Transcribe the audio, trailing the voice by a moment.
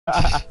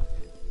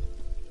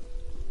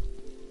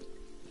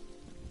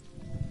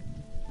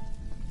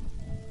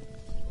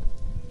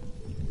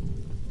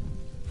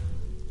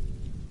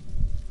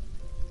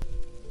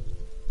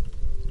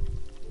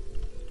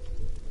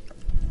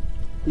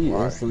He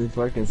instantly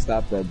fucking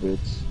stopped that bitch.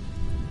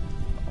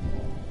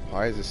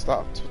 Why is it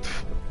stopped?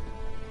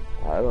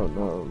 I don't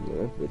know, man.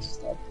 That bitch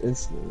stopped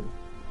instantly.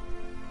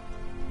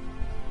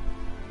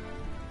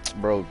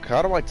 Bro,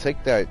 how do I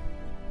take that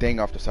thing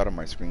off the side of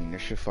my screen?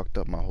 This shit fucked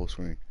up my whole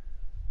screen.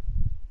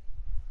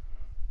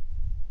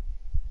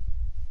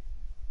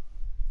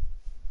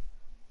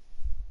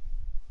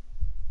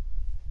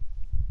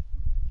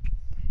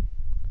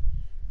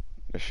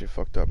 That shit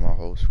fucked up my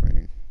whole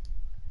screen.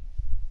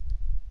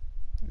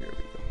 There we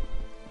go.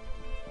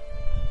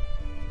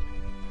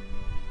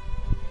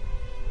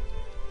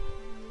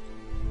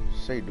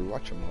 Say, dude,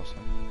 watch your mouse,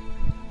 huh?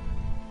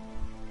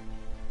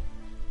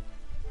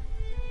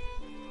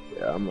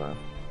 Yeah, I'm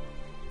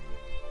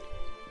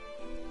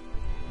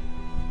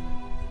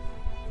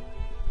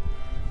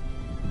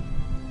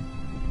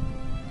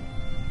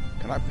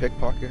Can I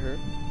pickpocket her?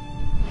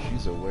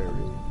 She's aware,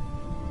 really.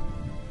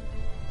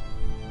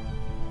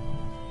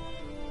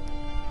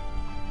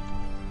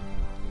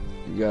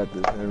 You got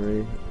this,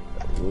 Henry.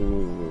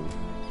 Ooh.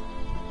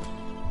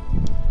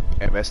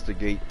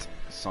 Investigate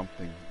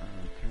something.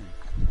 Okay.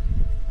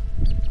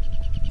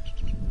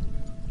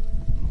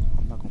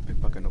 I'm not gonna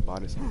pickpocket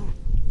nobody's.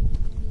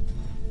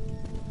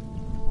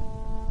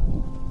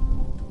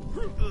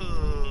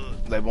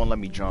 They won't let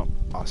me jump.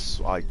 I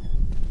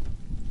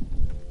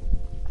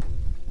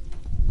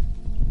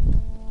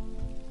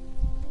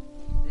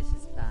This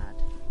is bad.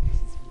 This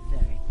is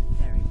very,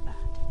 very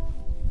bad.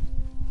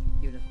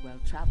 You look well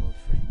traveled,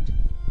 friend.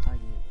 Are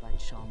you, by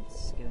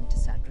chance, going to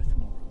Sadrath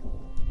Moor?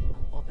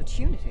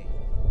 Opportunity?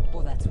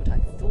 Well, that's what I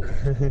thought.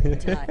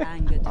 Until I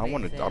angered by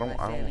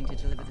failing to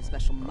deliver the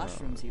special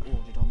mushrooms you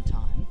ordered on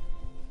time.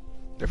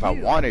 If I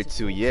wanted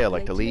to, yeah,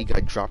 like the lead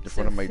got dropped in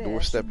front of my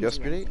doorstep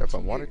yesterday. If I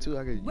wanted to,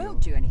 I could.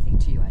 Won't do anything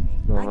to you, I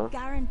mean. I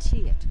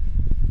guarantee it.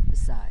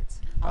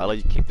 Besides, I'll let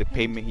you keep the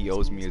payment he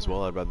owes me as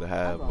well. I'd rather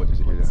have what is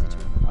it?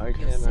 Why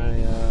can't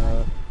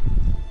I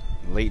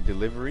late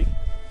delivery?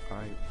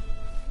 Alright.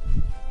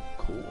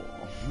 Cool.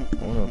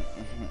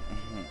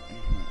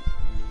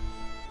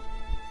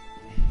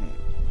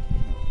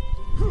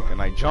 Can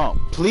I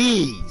jump?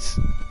 Please!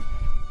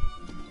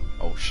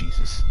 Oh,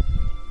 Jesus.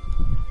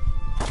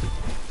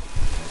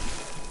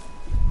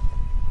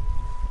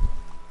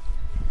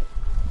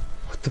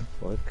 What the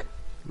fuck?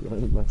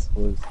 Run my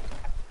supposed.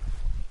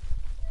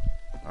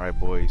 Alright,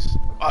 boys.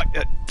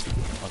 Okay.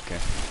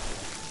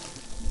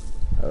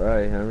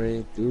 Alright,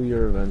 Henry, do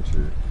your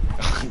adventure.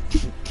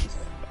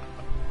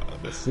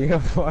 See how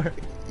far?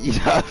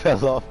 Yeah, I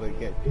fell off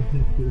again.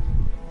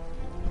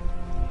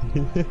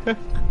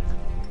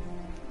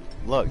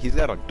 Look, he's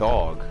got a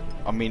dog.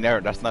 I mean,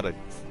 that's not a.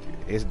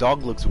 His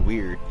dog looks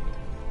weird.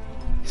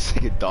 This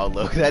nigga dog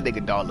look. That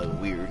nigga dog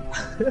look weird.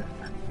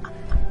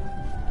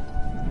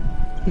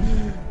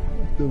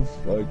 What the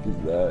fuck is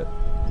that?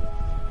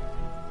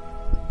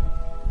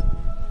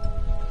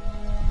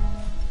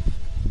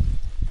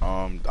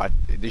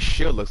 This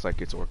shield looks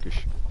like it's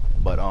orcish,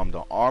 but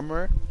the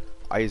armor,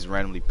 I just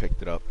randomly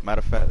picked it up. Matter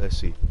of fact, let's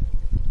see.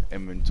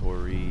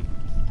 Inventory,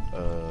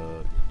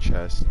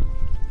 chest.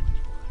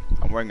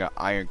 I'm wearing an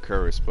iron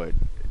cuirass, but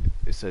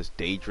it says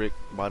Daedric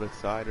by the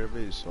side of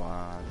it, so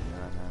I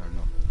don't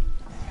know.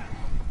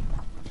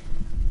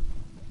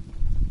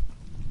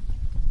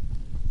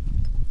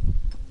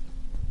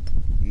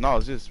 No,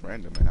 it's just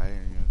random, man. I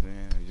didn't, you know what I'm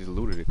saying? I just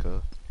looted it,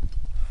 cuz.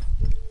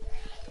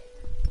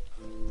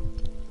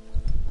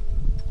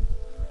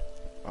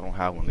 I don't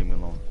have one, leave me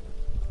alone.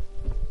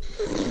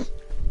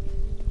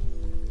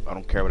 I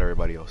don't care about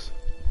everybody else.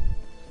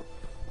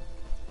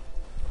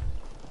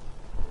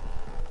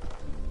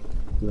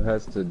 Who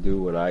has to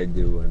do what I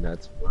do, and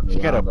that's run You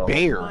got a around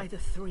bear. By the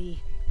three,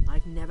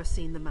 I've never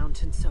seen the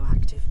mountain so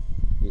active.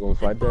 You gonna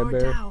fight that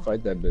bear? Down.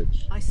 Fight that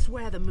bitch. I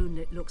swear the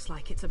moonlit looks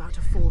like it's about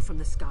to fall from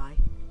the sky.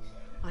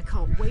 I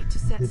can't wait to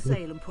set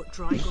sail and put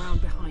dry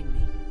ground behind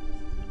me.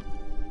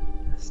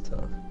 That's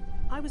tough.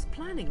 I was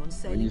planning on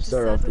sailing to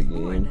start off the Sadrath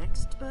Moor game,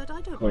 next, but I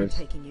don't mind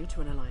taking you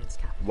to an alliance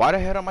capital. Why the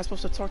hell am I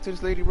supposed to talk to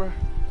this lady, bro?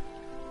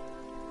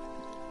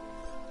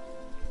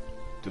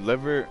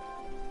 Deliver.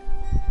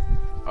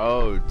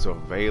 Oh, it's a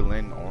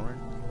Valen Orin.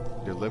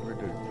 Deliver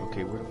to.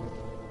 Okay, where the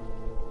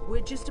fuck?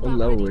 We're just about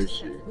ready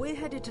to. We're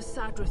headed to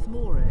Sadrath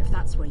Moor if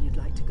that's where you'd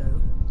like to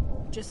go.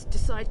 Just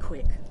decide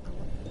quick.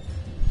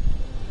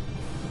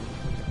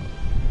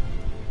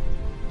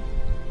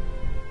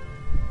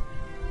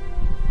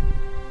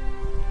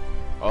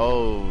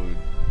 Oh,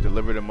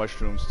 deliver the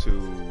mushrooms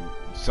to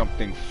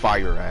something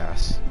fire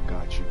ass.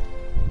 Got you.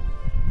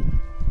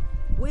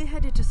 We're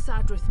headed to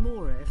Sadrath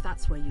Moor if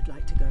that's where you'd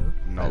like to go.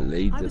 No.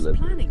 I was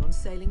planning on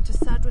sailing to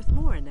Sadrath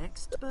Moor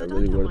next, but I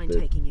don't mind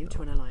taking you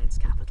to an alliance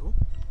capital.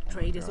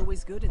 Trade is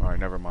always good in Alright,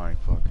 never mind.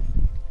 Fuck.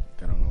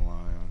 I don't know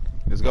why.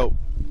 Let's go.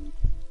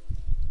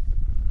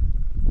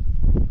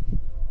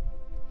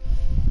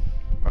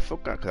 feel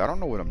kind because I don't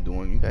know what I'm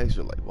doing. You guys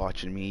are like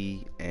watching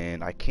me,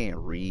 and I can't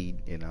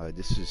read. You know,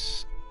 this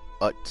is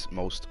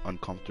utmost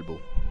uncomfortable.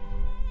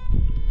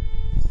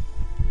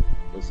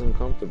 It's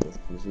uncomfortable.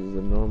 This is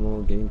a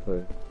normal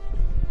gameplay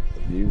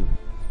of you.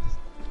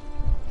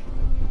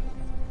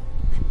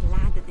 I'm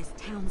glad that this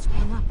town's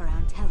sprung up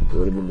around It would have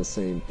Telmark. been the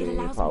same It thing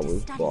allows if I me to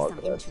was study some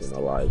broadcasting a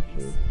interesting live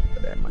things. stream,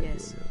 but that might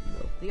Yes. be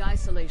enough. The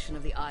isolation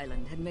of the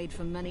island had made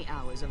for many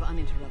hours of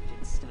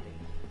uninterrupted study.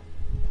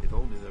 If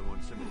only there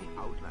weren't so many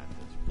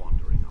outlanders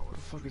wandering our What the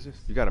fuck is this?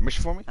 You got a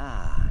mission for me?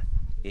 Ah,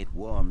 it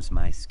warms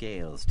my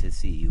scales to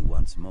see you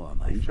once more,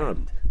 my Are you trying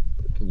friend.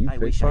 to? Can you I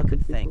wish I pickpocket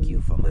could thank people?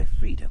 you for my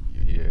freedom,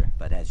 Yeah,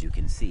 but as you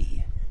can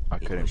see, I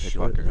it couldn't was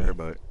pickpocket her, short-lived.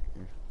 but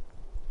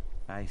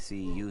I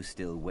see you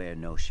still wear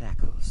no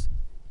shackles.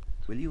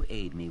 Will you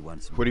aid me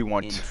once more? What do you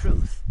want? In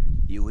truth,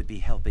 you would be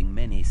helping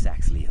many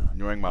Saxleo.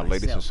 during my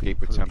latest myself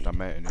escape attempt, I included.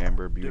 met an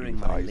amber beauty During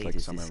with my eyes like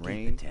latest summer escape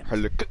rain. attempt, Her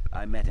look.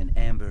 I met an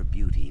amber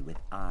beauty with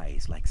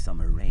eyes like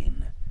summer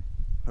rain.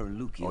 Her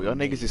Lucio Oh, y'all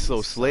niggas is maze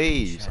so sun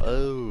slaves. shadow.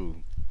 Oh.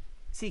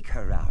 Seek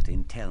her out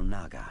in Tel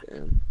Naga.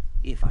 Damn.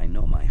 If I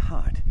know my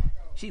heart,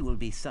 she will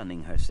be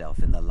sunning herself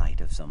in the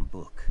light of some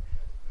book.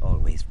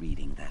 Always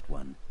reading that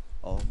one.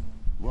 Oh,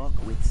 walk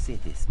with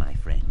Sithis, my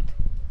friend.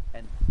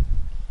 And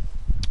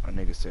A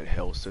nigga said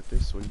hell sit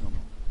this. What you talking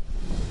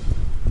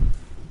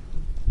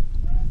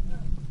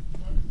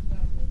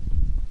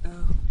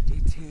Oh, dear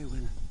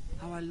Tyrwin,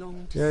 how I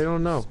long to Yeah, I see don't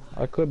you know.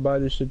 smile. I could buy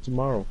this shit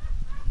tomorrow,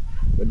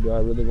 but do I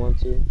really want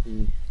to?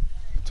 about?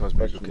 Tells me,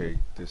 Question. okay,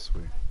 this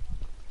way.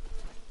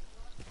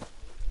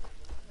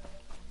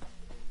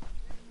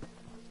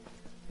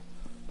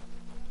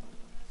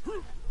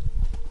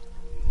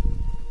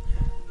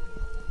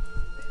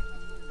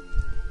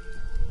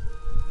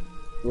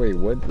 Wait,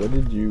 what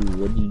did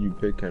you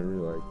pick, Henry?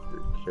 Like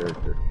your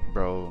character?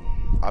 Bro,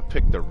 I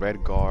picked the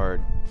Red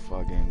Guard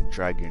fucking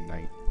Dragon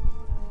Knight.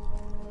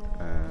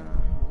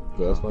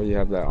 So that's why you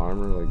have that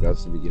armor. Like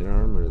that's the beginner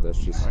armor. Or that's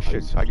just. My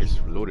shit's, I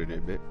just loaded it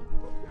a bit.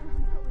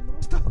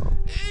 Stop!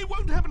 It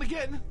won't happen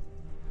again!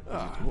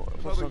 Ah,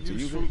 what's another up to you,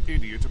 useful man?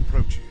 idiot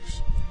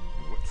approaches.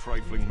 And what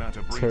trifling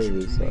matter brings you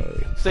Terribly to me?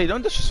 sorry. Say,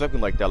 don't disrespect me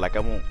like that. Like I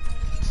won't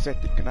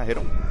set it. Can I hit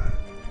him?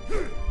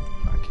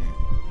 I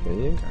can't.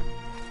 Can you? Okay.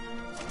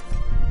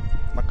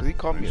 Nah, cause he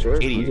called me Sure, an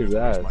beat idiot. his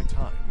Waste ass. my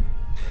time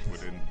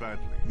would end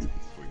badly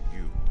for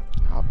you.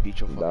 I'll beat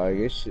your fucking. Dog,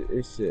 it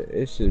should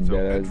So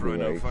better be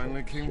Edrina like.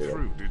 finally came shit.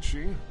 through, did she?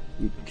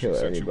 You can kill She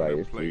set you anybody in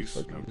a if you place,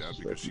 fucking no doubt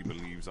because she disrespect me.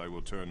 believes I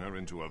will turn her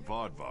into a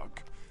Vardvak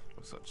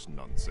or such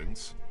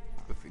nonsense.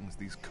 The things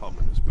these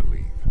commoners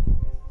believe.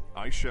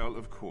 I shall,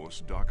 of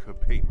course, dock her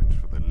payment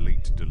for the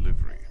late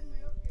delivery.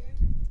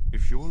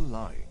 If you're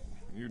lying,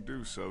 you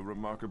do so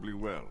remarkably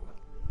well.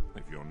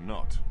 If you're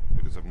not,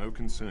 it is of no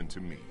concern to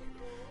me.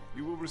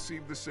 You will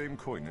receive the same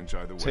coinage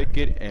either way. Take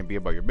it and be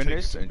about your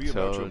business Take it, be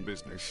about until your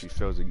business. she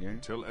fails again.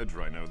 Tell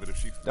Edrina that if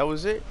she... That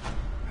was it.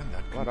 And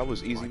that Wow, that was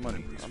concludes easy my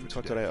money. deliveries I'm for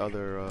talking to today. that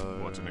other.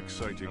 What an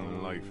exciting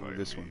no, life I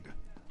this lead. one.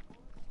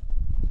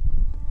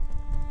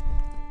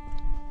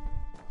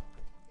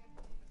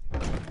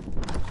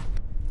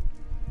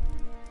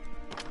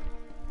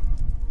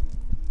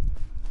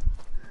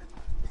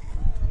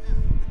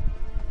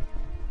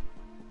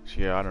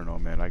 Yeah, I don't know,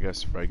 man. I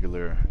guess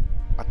regular.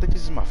 I think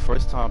this is my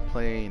first time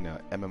playing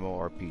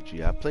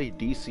MMORPG. I played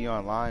DC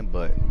Online,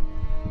 but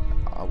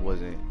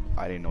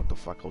I didn't know what the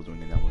fuck I was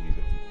doing in that one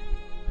either.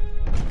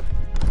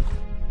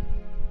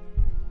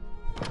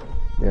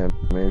 Yeah,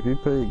 I mean, if you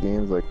play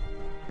games like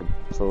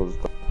Souls,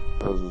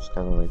 those is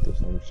kind of like the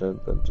same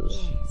shit, but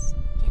just Yes.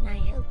 Can I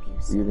help you,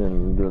 sir? you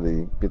didn't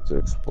really get to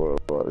explore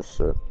a lot of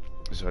shit.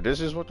 So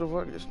this is what the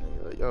fuck this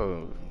nigga like,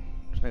 yo,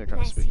 this nigga trying to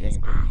Bless speak his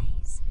English.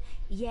 eyes.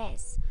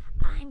 Yes,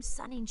 I'm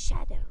Sun in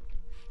Shadow.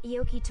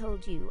 Yoki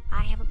told you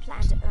I have a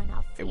plan to earn our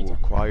It freedom. will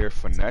require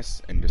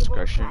finesse and will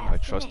discretion. require I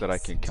trust that I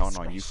finesse can and count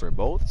on you discretion.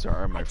 for both. To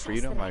earn I my trust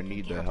freedom, that I I can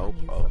need the count help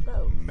on you for of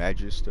both.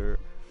 Magister.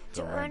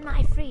 To earn Lorena.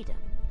 my freedom,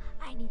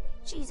 I need.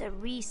 She's a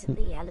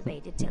recently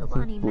elevated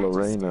Telvani Magister.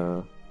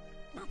 Lorena,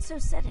 Not so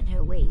set in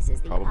her ways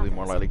as the Probably others,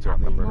 more likely and to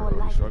probably remember more her early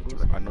likely to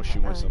struggles. I know remember she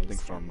her wants early something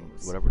from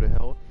struggles. whatever the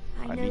hell.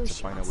 I I know need to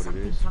she find out wants what it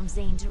something is. from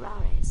Zane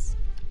Tararis.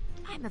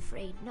 I'm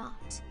afraid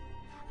not.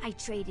 I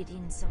traded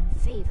in some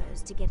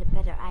favors to get a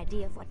better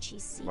idea of what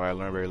she's seeking. But I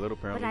learned very little.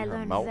 But Apparently, I her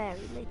learned mouth. very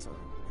little.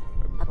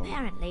 become-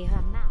 Apparently,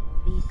 her mouth,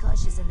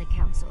 because she's in the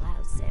council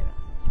house, Sarah.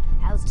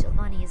 House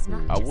Tilmani is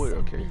not I just would. some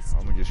Okay, beast.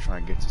 I'm gonna just try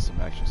and get to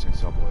some action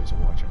since our boys are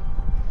watching.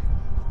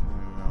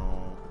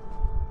 No.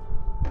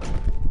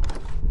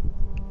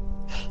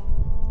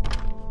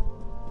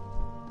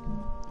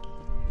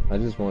 I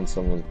just want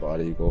someone's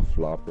body to go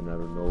flopping out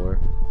of nowhere.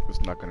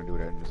 It's not gonna do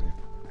that. Just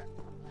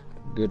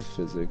Good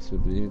physics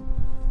would be.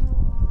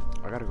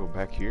 I gotta go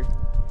back here.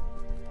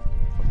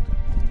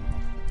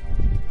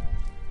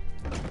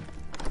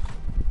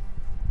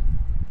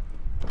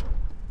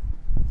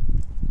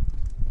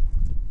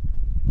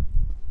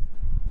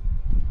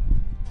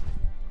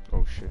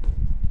 Oh shit.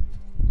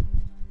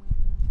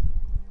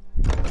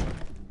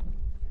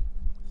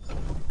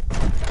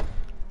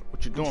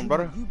 What you doing,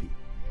 brother?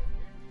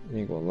 I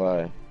ain't gonna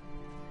lie.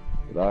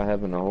 without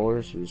having a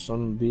horse or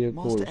some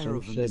vehicle Master or some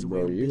Erevan shit, is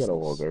bro, aware you gotta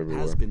business. walk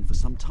everywhere. Has been for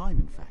some time,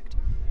 in fact.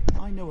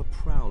 I know a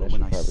prowler That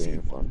when shit I probably see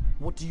ain't one. fun.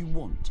 What do you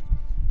want?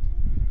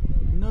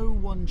 No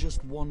one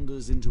just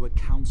wanders into a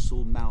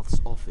council mouth's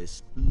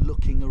office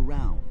looking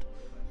around.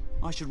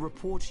 I should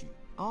report you.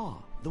 Ah,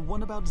 the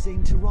one about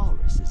Zane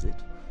Tiraris, is it?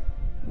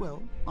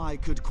 Well, I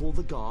could call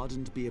the guard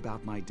and be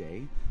about my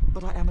day,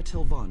 but I am a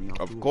Telvanni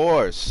after all. Of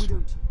course. We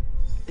don't...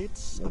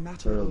 It's a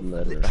matter of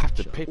literature. I have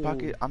to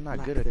pickpocket. I'm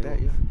not good at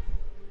that, yeah.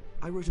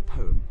 I wrote a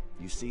poem,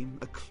 you see,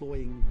 a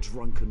cloying,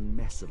 drunken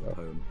mess of a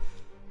poem.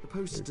 The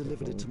poster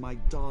delivered it to my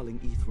darling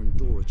Ether and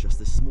Dora just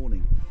this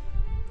morning.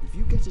 If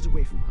you get it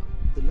away from her,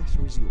 the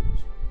letter is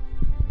yours.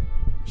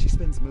 She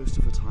spends most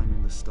of her time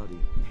in the study.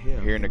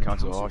 Here in the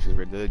council hall, she's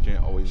very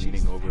diligent, always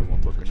leaning over one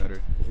book or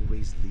another.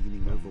 Always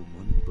leaning over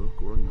one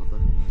book or another.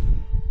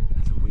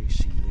 And the way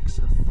she licks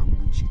her thumb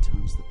when she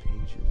turns the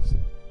pages.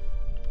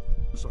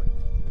 Sorry.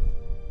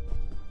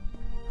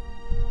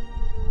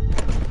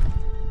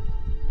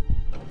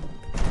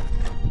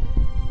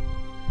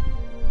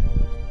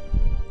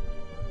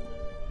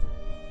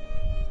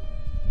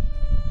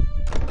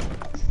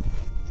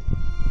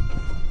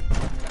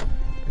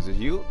 Is it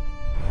you?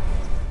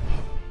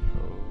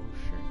 Oh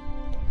shit.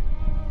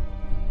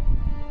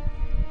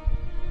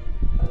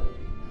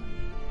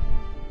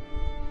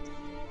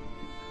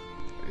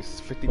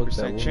 It's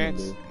 50%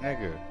 chance,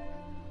 nigga.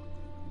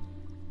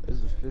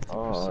 There's a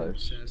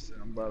 50% chance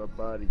that I'm about to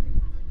body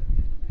you.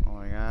 Oh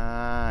my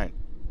god.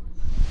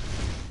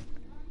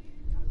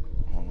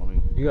 Hold on, let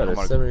me. You got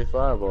a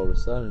 75 all of a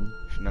sudden.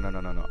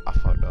 No. I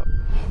fucked up.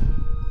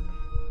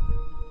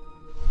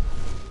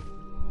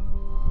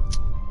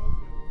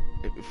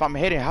 If I'm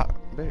hitting, how?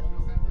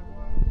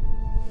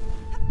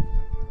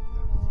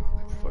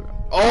 Fuck.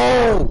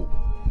 Oh!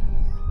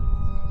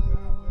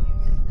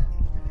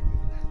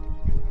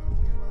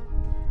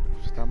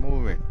 Stop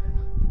moving.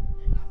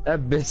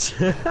 That bitch.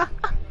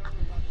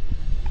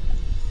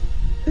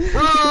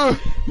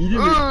 You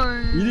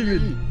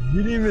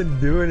didn't even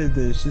do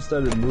anything. She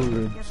started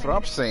moving. That's what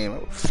I'm saying.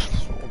 What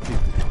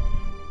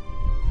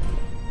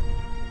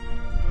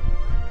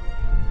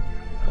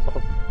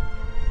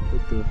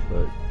the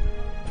fuck?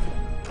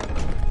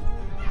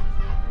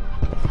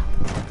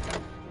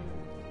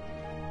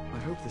 I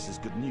hope this is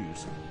good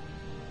news.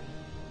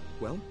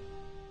 Well,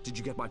 did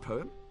you get my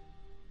poem?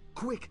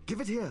 Quick,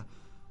 give it here.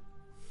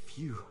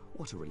 Phew,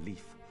 what a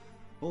relief.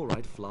 All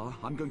right, Flower,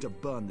 I'm going to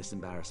burn this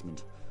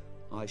embarrassment.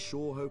 I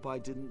sure hope I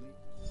didn't...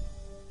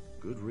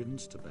 Good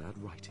riddance to bad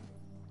writing.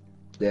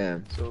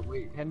 Damn. So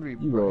wait, Henry,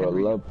 You wrote a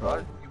Henry, love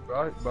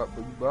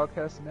you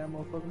broadcasting that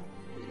motherfucker?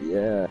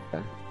 Yeah.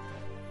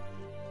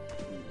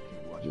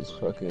 Just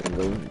fucking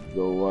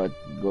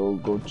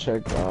go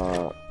check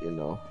you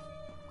know,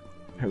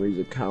 Henry's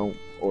account,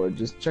 or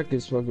just check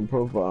his fucking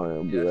profile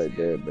and it'll be right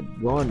there.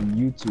 But go on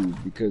YouTube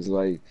because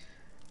like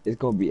it's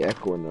gonna be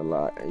echoing a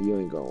lot and you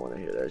ain't gonna wanna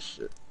hear that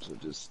shit. So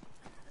just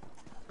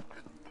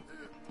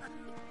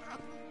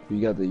you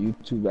got the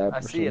YouTube app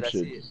or some shit. I see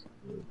it.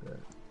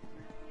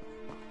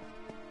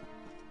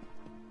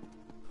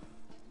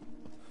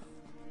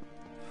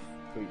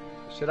 Wait,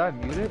 should I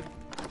mute it?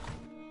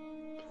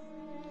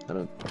 I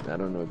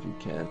don't know if you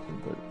can,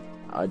 but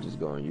I just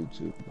go on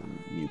YouTube and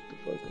mute the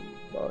fucking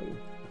volume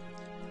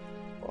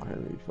while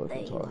Henry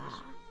fucking talks.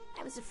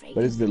 I was afraid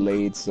But it's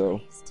delayed,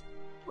 so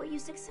were you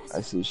successful?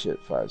 I see shit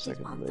 5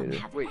 seconds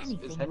later. Wait,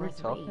 is Henry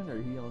talking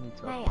or he only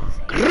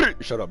talking?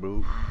 Shut up,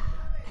 bro.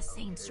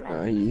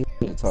 Nah, he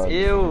ain't talking.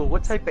 Ew,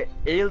 what type of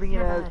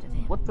alien ass?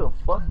 What the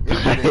fuck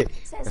is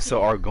this? That's an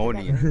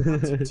Argonian.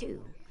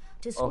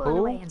 To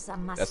who?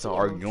 That's an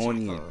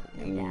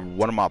Argonian.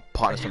 One of my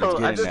partners from Yo, I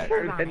getting just that.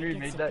 heard Henry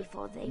made that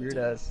weird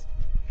ass.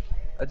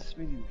 I just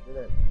made you hear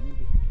that weird.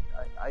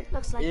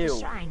 Looks like ew. the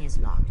shrine is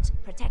locked.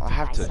 Protected I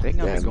have by to think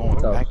some- I'm Damn, going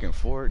tough. back and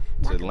forth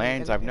to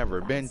lands I've never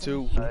been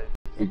to.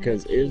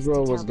 Because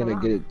Israel was gonna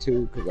get it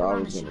too, because I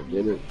was gonna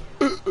get it.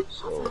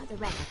 So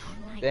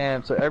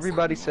Damn, so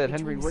everybody said,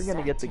 Henry, we're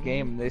gonna get the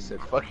game, and they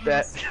said, fuck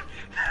that.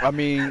 I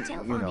mean,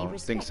 you know,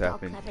 things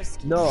happen.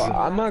 no,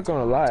 I'm not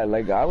gonna lie.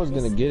 Like I was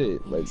gonna get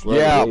it. Like right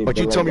Yeah, away, but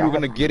you told me like, you were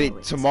gonna get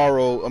it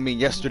tomorrow. I mean,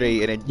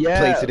 yesterday, and then Yeah,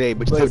 play today.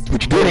 But you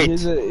but did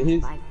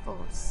it.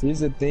 Here's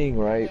the thing,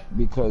 right?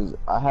 Because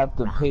I have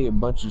to pay a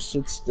bunch of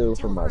shit still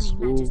for my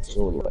school,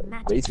 so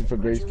like basic for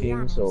Grace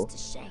King. So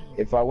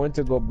if I went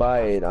to go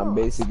buy it, I'm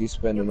basically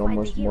spending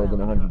almost more than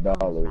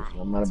 $100.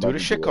 I'm not about Dude,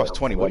 this shit costs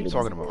 20. What are you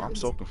talking about? I'm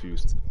so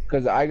confused.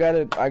 Because I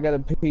gotta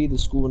pay the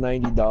school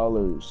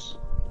 $90,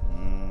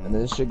 and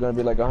then this shit gonna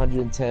be like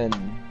 110.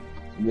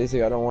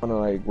 Basically, I don't want to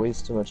like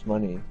waste too much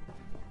money.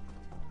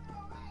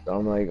 So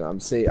I'm like, I'm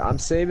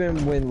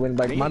saving when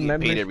like my They get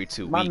membership. paid every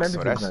 2 weeks,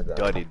 so that's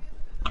gutted.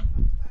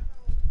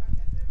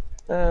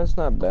 It's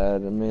not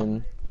bad. I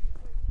mean,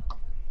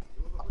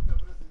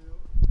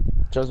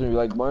 Trust me,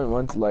 like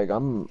once, like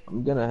I'm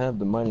gonna have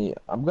the money.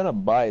 I'm gonna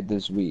buy it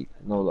this week.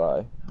 No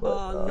lie.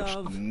 But,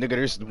 nigga,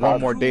 there's one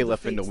more day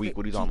left in the week.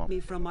 What are you talking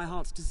about? From my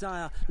heart's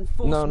desire and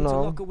force me to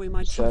lock away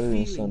my true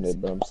Saturday and feelings. Sunday.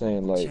 But I'm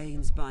saying like,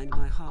 Chains bind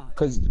my heart.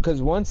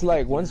 cause once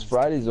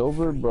Friday's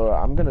over, bro,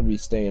 I'm gonna be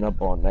staying up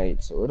all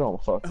night, so it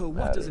don't fucking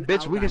matter.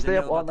 Bitch, we can stay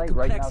up all night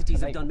right now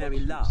tonight.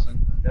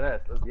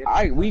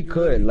 We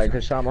could, like,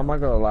 Hasham, I'm not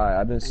gonna lie,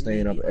 I've been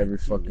staying up every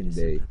fucking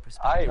day.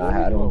 I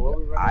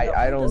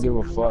don't give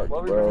a fuck,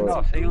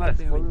 bro.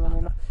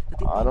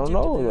 I don't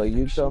know, like,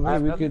 you tell me,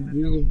 we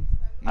could.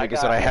 Like I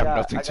said, I have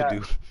nothing to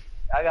do.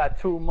 I got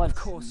 2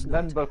 months.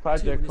 None but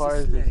Project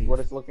Cars is what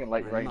it's looking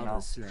like right now.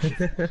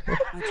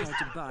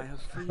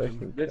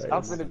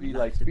 I'm gonna be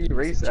like speed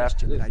race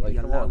after this. Like,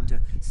 come on. I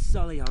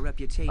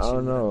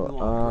don't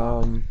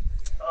know.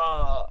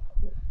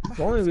 If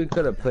only we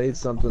could have played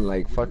something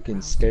like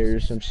fucking Scary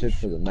or some shit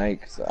for the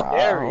night. Cause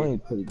I only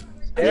played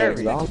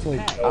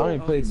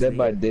Dead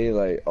by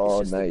Daylight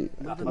all night.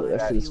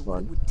 That shit's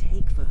fun.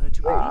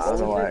 I don't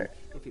know why.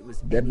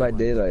 Dead by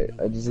Daylight.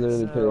 I just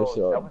literally played that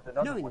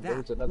shit. Knowing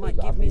that might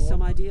give me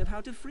some idea of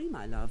how to free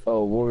my love.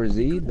 Oh, War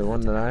Z, the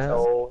one that I have.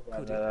 No,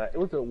 it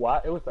was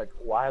like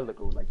a while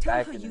ago, like Tell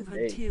back her in the you've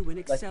day. heard Tyrwin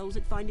excels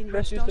at finding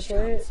Chris lost used to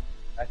play shells. it,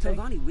 I think.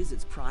 Telvanni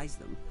wizards prize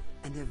them,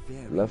 and they're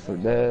very Left 4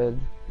 Dead.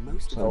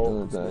 Most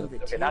something like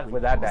that. Okay, not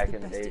with that back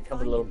in the day.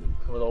 Come a little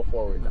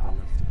forward now.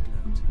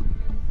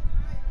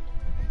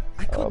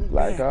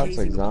 Black Ops,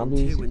 like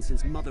zombies.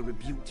 Since mother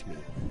rebuked me.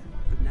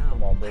 But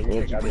now I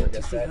can't wait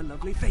to see her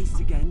lovely face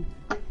again.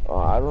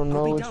 I don't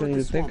know which one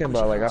you're thinking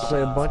about. Like, I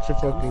play a bunch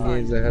of fucking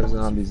games that have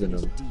zombies in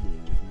them.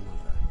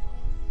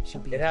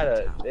 It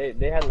had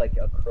they had like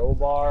a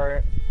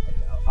crowbar.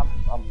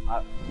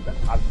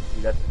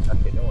 Obviously that's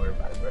okay. Don't worry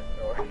about it, bro.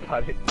 Don't worry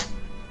about it.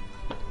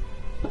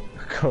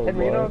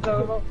 Henry, you know what I'm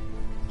talking about?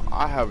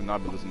 I have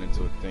not been listening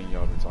to a thing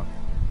y'all been talking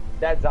about.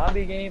 That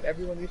zombie game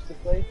everyone used to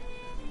play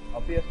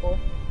on PS4.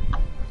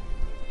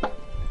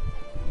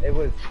 It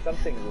was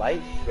something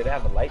light. Did it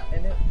have a light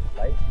in it?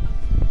 Light?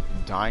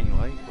 Dying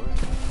Light? What?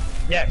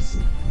 Yes.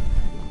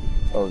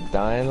 Oh,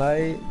 Dying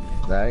Light?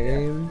 That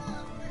game?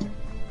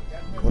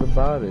 What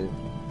about it?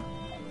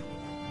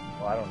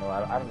 Well, I don't know.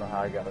 I don't know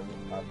how I got on this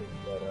topic,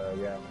 but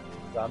yeah,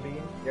 zombie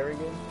game, scary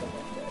game, something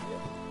like that.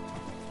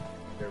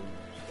 Yeah.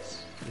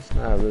 It's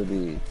not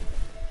really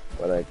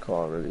what I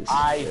call really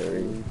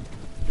scary.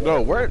 No,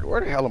 where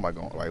the hell am I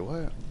going? Like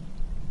what?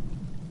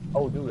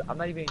 Oh, dude, I'm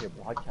not even in your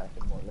broadcast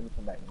anymore. Let me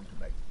come back. Okay.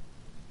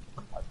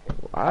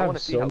 I have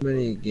so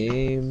many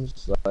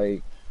games,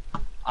 like.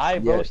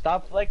 Bro,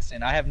 stop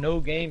flexing. I have no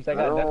games. I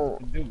got nothing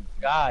to do.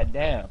 God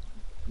damn.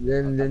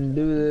 Then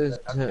do this.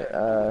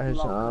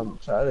 Hisham,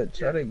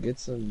 try to get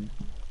some.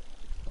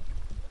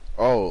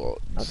 Oh,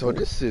 so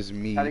this is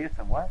me. Try to get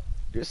some what?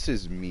 This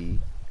is me.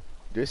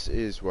 This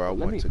is where I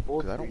want to.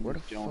 Cause I don't. Where the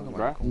fuck am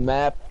I going?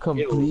 Map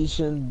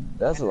completion.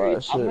 That's a lot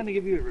of shit. I'm gonna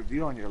give you a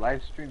review on your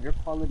live stream. Your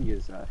quality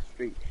is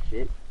straight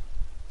shit.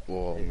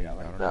 Well, I mean,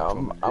 I don't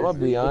know. I'm gonna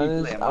be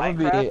honest. I'm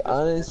gonna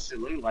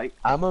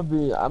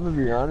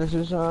be honest,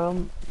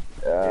 Hisham.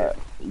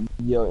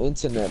 Your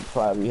internet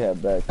probably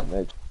had bad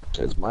connection.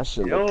 Cause my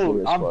shit look clear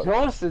as fuck. I'm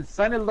Joseph,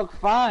 son. It look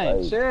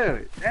fine. Chill.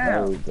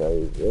 Damn.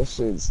 That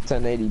shit's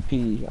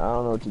 1080p. I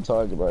don't know what you're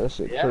talking about. That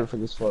shit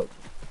perfect as fuck.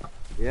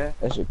 Yeah.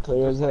 That shit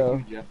clear as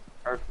hell.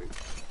 Perfect.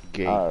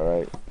 Gay.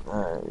 Alright,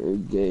 you're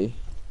gay.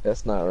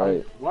 That's not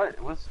right.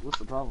 What's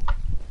the problem?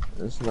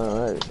 That's not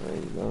right,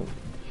 man. You know.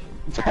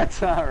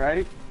 That's not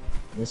right.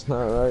 It's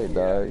not right,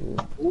 dog.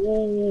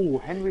 Ooh,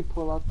 Henry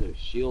pull out the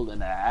shield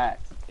and the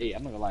axe. Hey,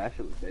 I'm not gonna lie, that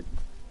shit looks dead.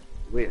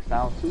 Wait, it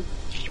sounds too?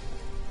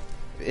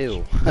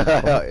 Ew.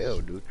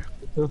 Ew, dude.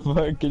 What the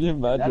fuck? Can you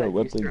imagine a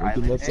weapon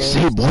making that sound?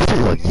 Say both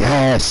like,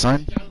 yeah,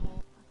 son.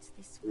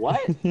 What?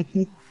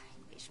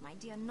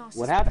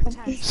 What happened?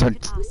 Son,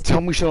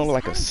 tell me she don't look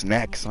like a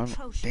snack, son.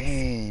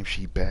 Damn,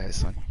 she bad,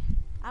 son.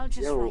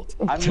 Yo,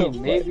 I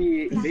mean,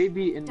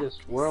 maybe in this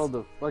world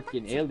of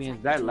fucking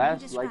aliens, that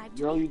last like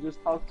girl you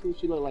just talked to,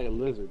 she looked like a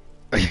lizard.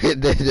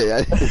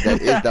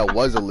 that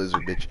was a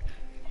lizard, bitch.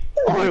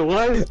 Oh, it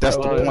was? That's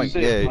the point.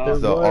 Shit, yeah,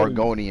 it's the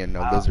Argonian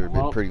lizard,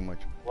 bitch, pretty much.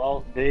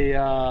 Well, they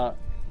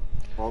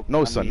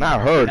no, son,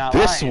 not her.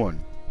 This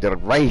one, that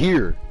right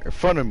here in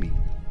front of me.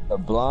 The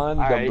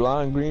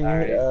blonde green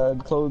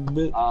clothes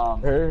bit.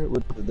 Her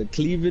with the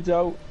cleavage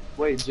out.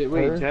 Wait,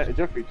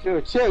 Jeffrey,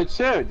 chill.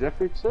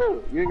 Jeffrey,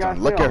 chill. You got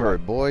look at her,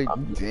 boy.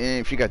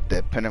 Damn, she got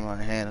that pen in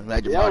my hand.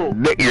 Imagine my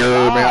man.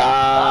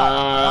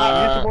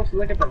 You're supposed to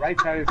look at the right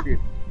side of the screen.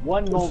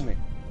 One moment.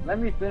 Let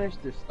me finish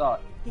this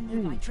thought.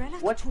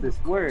 What's this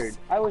word?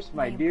 I wish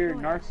my dear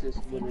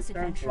Narcissus would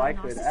return so I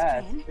could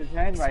ask. His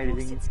handwriting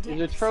is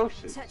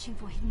atrocious.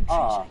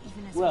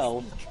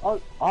 Well,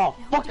 fuck,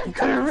 I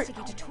couldn't read.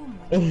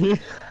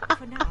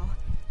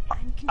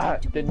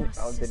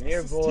 The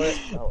near boy.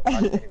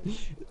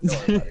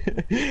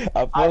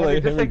 I feel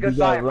like him and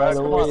that right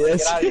away.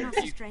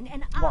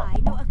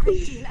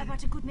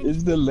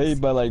 It's delayed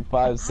by like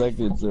 5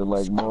 seconds or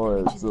like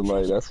more, so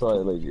like that's why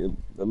like it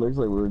looks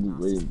like we're just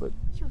waiting, but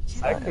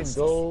I can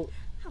go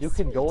You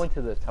can go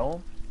into the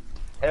tome?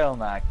 Hell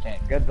nah, I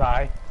can't.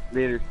 Goodbye.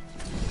 Later.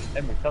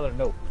 Emily, tell her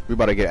no. We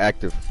about to get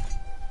active.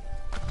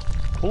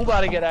 Who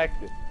about to get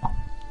active?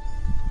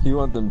 He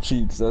want them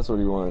cheeks, that's what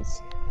he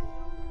wants.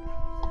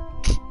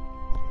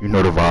 You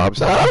know the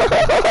vibes.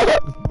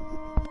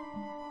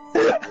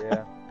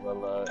 Yeah,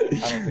 well, I don't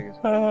think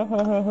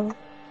it's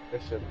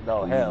this shit,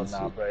 no, hell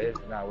nah, bro. It's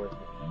not worth it.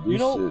 You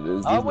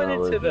know, I went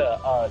into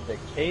the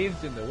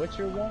caves in The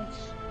Witcher once,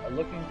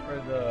 looking for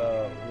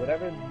the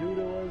whatever dude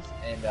it was,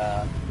 and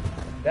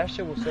that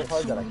shit was so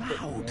hard that I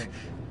couldn't get in.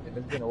 And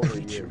it's been over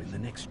a year. In the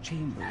next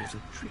chamber is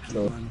a tricky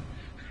one.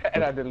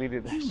 And I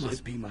deleted that shit.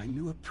 Must be my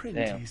new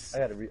apprentice.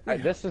 Damn, I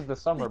gotta this is the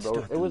summer,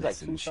 bro. It was like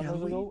 2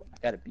 summers ago. I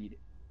gotta beat it.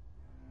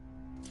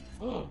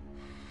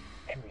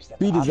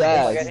 Beat his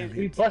ass.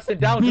 He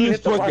busted down. Beat his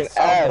fucking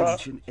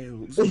ass.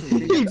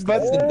 He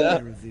busted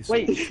down.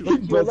 Wait, he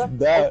busted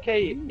down.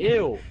 Okay,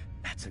 ew.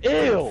 That's a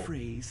good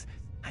phrase.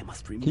 I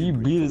must remember. Can you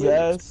beat his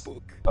ass?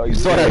 Oh, you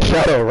saw that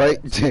shadow, right?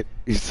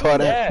 You saw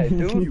that? Yeah,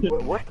 dude.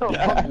 What the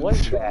fuck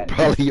was that?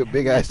 Probably a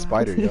big ass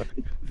spider, yo.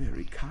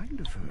 Very kind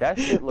of her. That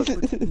shit looks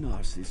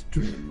Narcissus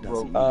dream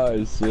doesn't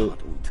oh shit.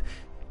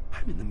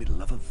 I'm in the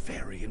middle of a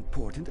very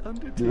important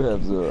undertaking. You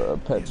have a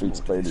pet big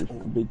spider. A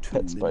big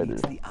pet spider.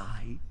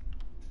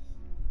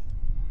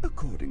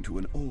 According to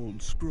an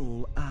old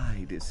scroll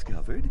I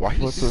discovered. Why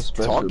is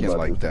he talking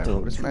like that?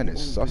 This man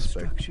is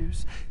suspect.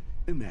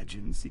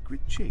 Imagine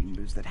secret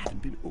chambers that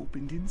haven't been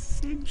opened in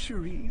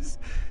centuries.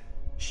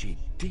 She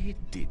did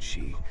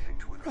she?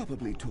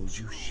 Probably told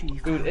you she.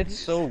 Dude, it's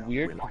so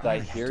weird because I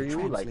hear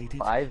you like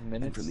 5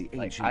 minutes.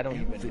 Like I don't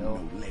even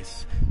know.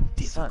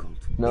 Son.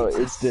 No,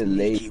 it's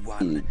delayed.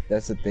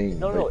 That's the thing.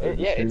 No,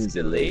 yeah, it's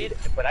delayed,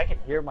 but I can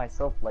hear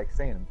myself like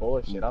saying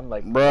bullshit. I'm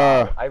like, bruh,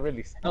 wow, I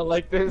really sound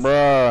like this.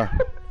 Bruh.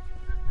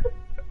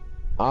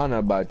 I don't know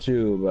about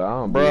you, but I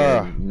don't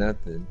believe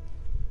nothing.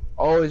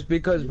 Oh, it's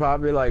because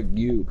probably like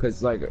you,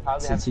 cause like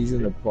since he's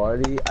in the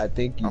party, I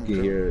think you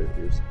can hear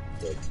yourself.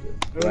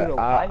 No,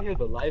 I hear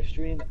the live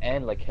stream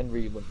and like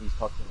Henry when he's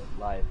talking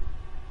live.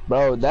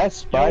 Bro, that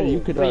spider, you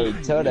could already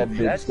tell that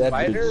bitch. That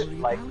spider,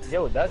 like,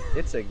 yo,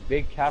 it's a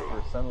big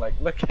capper, son. Like,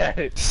 look at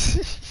it.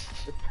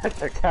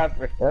 That's a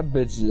capper. That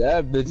bitch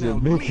is a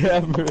big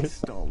capper.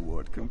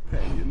 Stalwart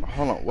companion.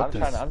 Hold on, what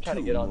I'm trying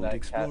to get on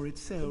that cat,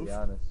 to be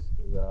honest.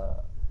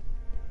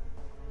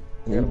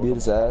 Can you beat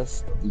his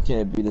ass? You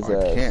can't beat his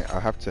ass. I can't. I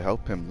have to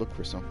help him look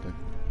for something.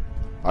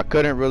 I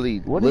couldn't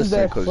really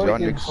listen because y'all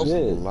niggas so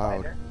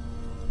loud.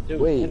 Dude,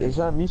 wait, is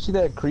that you see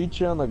that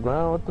creature on the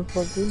ground? What the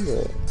fuck is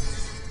that?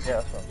 Yeah,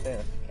 that's what I'm saying.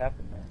 It's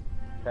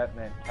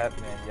Catman.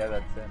 Yeah,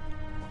 that's him.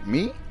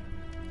 Me?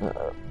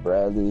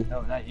 Bradley.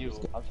 No, not you.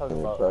 I'm talking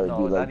about not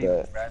like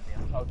even Bradley.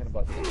 I'm talking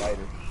about the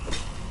spider.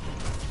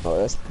 Oh,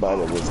 that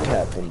spider was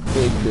capping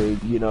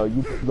big. You know,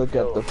 you look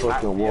at the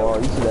fucking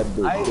wall. You see that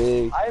bitch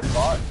big. I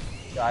bought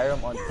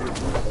Skyrim on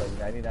PC for like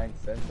 99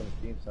 cents on the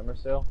Steam Summer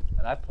Sale,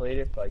 and I played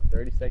it for like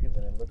 30 seconds,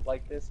 and it looked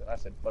like this, and I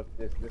said, "Fuck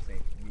this! This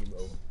ain't me,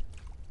 bro."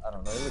 I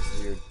don't know. It looks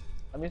weird.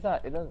 I mean, it's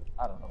not. It doesn't.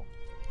 I don't know.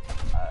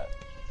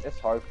 It's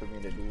hard for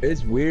me to do.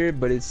 It's weird,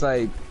 but it's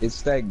like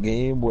it's that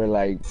game where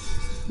like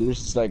there's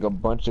just like a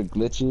bunch of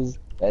glitches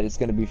that it's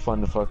gonna be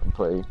fun to fucking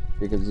play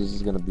because this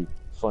is gonna be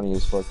funny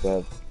as fuck to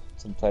have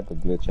some type of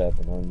glitch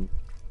happen on you.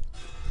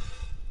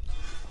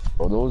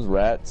 Oh, those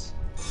rats!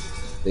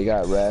 They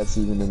got rats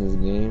even in this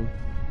game.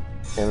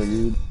 Henry,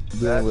 you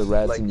dealing with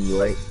rats in New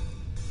York?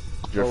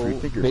 Jeffrey,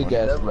 big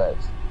ass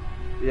rats.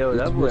 Yo,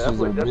 that boy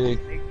definitely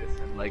take this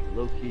in like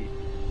low key.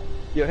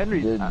 Yo,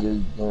 Henry,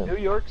 New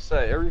York's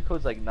area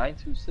code's like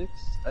 926.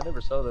 I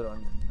never saw that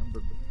on your number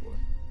before.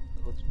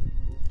 That looks pretty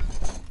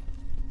cool.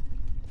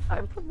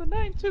 I'm from the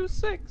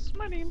 926.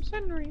 My name's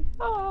Henry.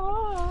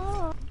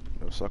 Ah.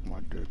 Yo, suck my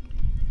dick.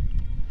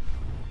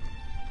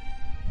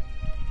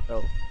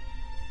 No.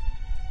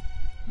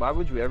 Why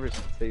would you ever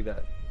say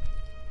that?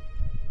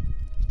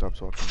 Stop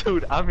talking.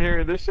 Dude, I'm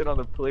hearing this shit on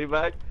the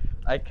playback.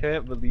 I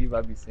can't believe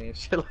I be saying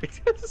shit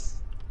like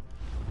this.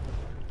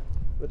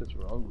 What is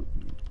wrong with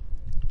you?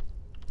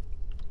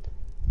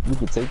 You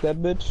could take that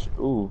bitch?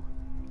 Ooh,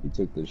 you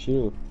took the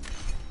shield.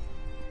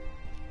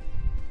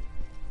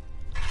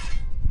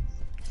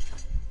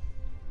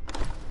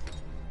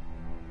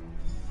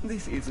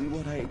 This isn't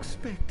what I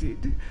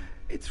expected.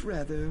 It's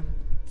rather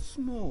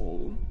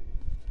small.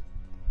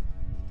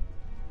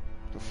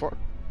 The fuck?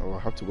 Oh, I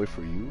have to wait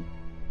for you?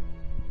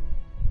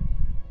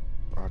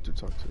 I have to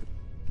talk to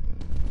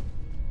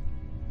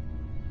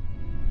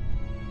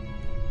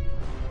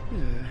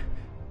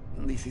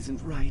This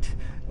isn't right.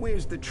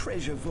 Where's the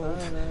treasure vault?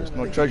 There's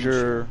no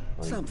treasure.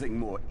 Something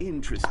more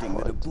interesting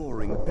than a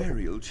boring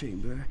burial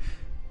chamber.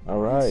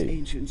 Alright.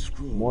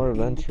 More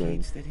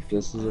adventuring.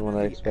 This isn't what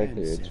I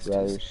expected. It's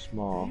rather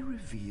small.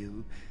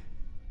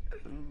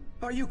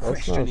 Are you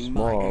questioning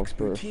my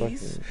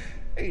expertise?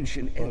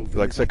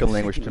 Like second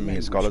language to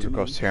me, scholars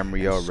across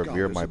Tamriel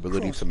revere my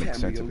ability to make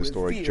sense of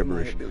historic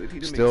gibberish.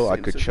 Still, I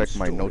could check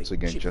my notes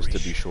again just to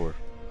be sure.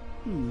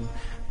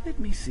 Let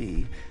me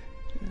see.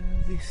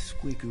 This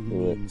squiggle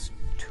means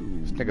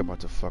two. Think about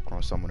to fuck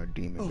around someone a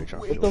demon, bitch. I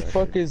What feel the that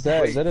fuck shit. is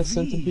that? Is that a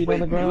centipede on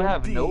the Do you ground?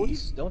 have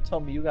notes? Don't tell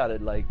me you gotta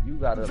like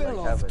have a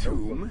notebook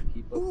to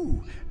keep up.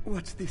 Ooh,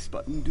 what's this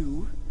button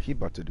do? He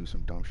about to do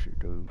some dumb shit,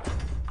 dude.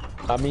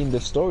 I mean, the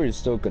story is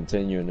still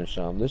continuing,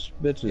 Isham. This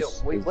bitch is. Yo,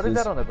 wait, what is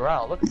that on the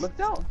ground? Look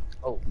down.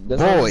 Oh,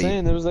 that's what I'm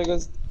saying. It was like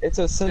it's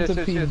a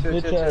centipede,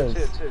 bitch ass.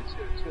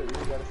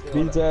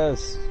 Beats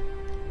ass.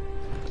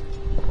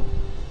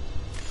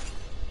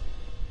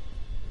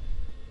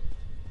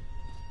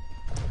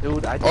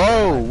 Dude, I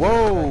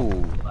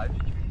whoa!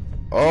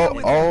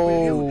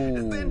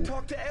 Oh! Then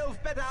talk to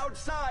Elf better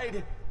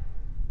outside.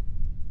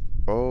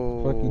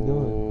 Oh! What you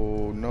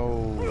doing?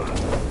 No!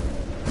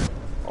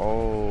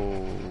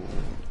 Oh!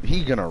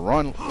 He gonna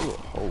run?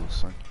 Oh,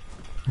 son!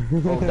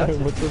 Oh, that's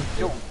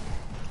yo.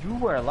 You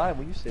were alive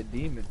when you said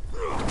demon.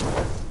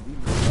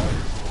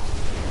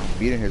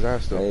 Beating his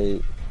ass though.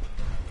 Hey.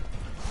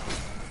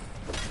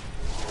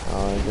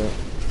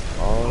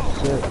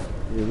 Oh shit!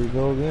 Here we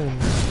go again.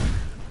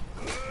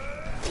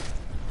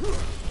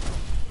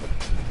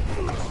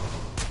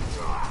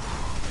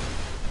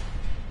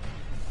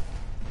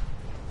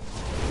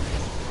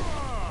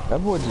 That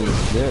boy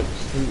just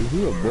dips.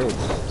 He a bitch.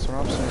 That's what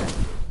I'm saying.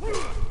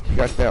 He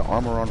got that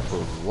armor on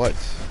for what?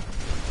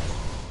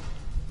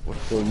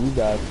 So you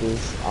got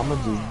this. I'ma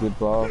just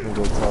dip off and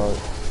go talk.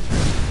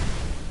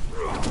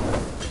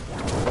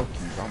 Fuck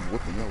you, I'm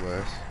whooping your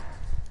ass.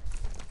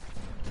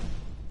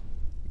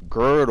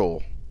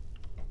 Girdle.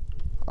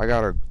 I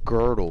got a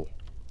girdle.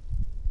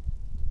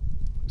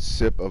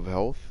 Sip of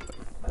health.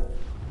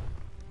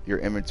 Your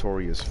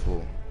inventory is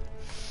full.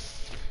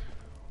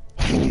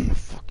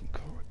 Fucking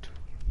card.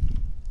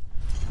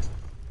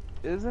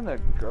 Isn't a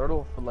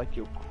girdle for like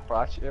your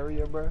crotch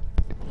area, bro?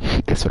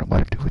 Guess what I'm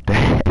gonna do with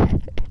that?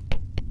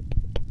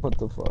 What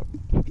the fuck?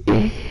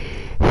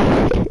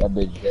 That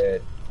bitch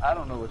dead. I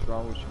don't know what's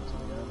wrong with you, to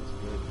be honest,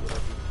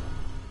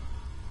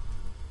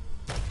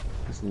 but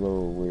It's a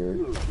little weird.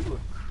 you a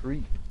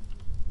creep.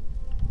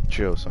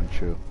 Chill, son,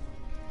 chill.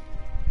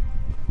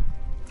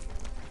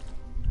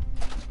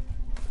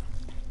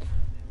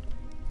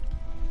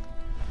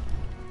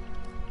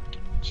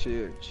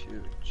 Chill.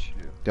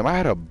 Damn, I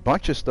had a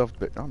bunch of stuff,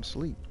 but I'm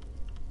asleep.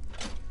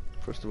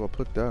 First of all,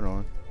 put that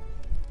on.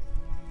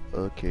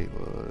 Okay,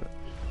 but...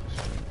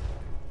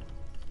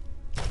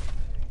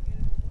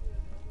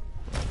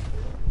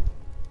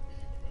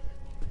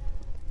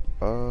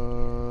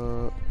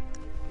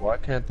 Why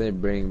can't they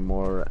bring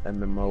more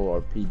MMO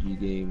or PG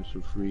games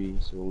for free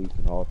so we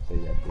can all play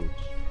that bitch?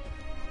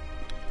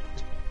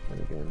 And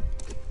again.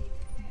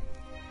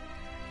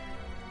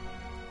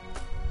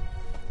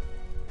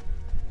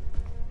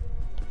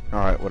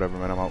 Alright, whatever,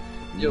 man, I'm out.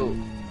 Yo,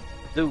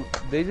 dude,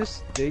 they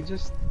just,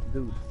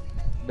 dude,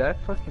 that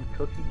fucking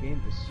cooking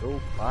game is so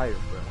fire,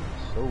 bro.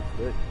 It's so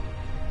good.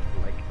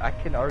 Like, I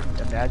can already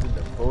imagine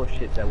the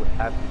bullshit that would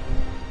happen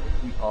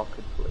if we all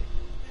could play.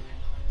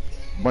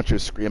 Bunch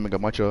of screaming, a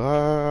bunch of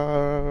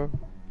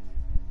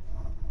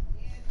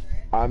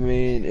I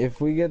mean, if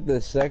we get the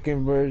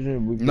second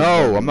version, we can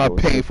No, I'm not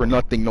paying for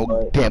nothing,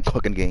 no damn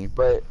cooking game.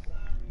 But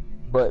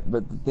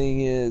the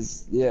thing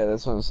is, yeah,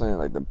 that's what I'm saying.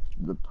 Like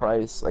the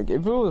price, like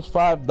if it was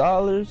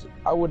 $5,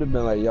 I would have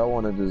been like, y'all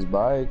want to just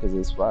buy it because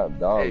it's $5.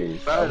 Hey,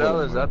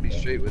 $5, I'd be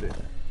straight with it.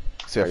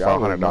 Say like,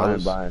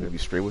 $500, you'd be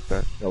straight with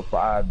that. No,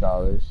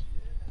 $5.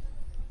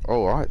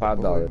 Oh, alright.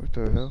 $5. What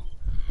the hell?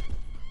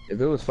 If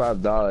it was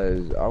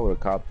 $5, I would have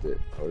copped it.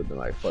 I would have been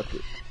like, fuck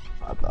it.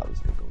 $5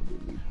 ain't gonna do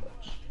me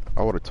much.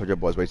 I would have told your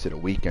boys wait till the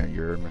weekend,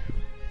 you heard me?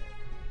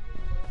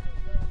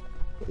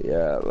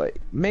 Yeah, like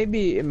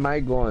maybe it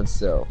might go on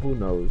sale. Who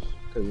knows?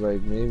 Cause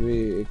like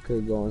maybe it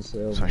could go on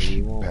sale. Son, maybe she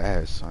it won't.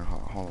 bad, son.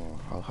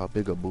 How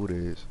big a boot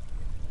is?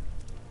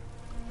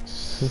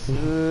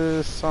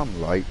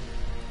 Some light.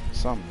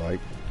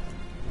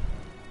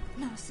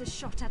 Narcissus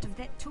shot out of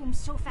that tomb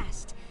so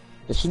fast.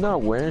 Is she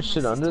not wearing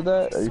shit under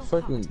that? Are you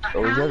fucking?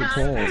 Oh, is that a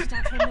pants?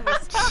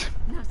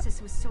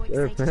 Narcissus was so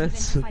excited he went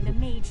to find a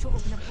mage to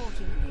open a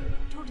portal.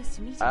 Told us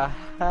to meet him.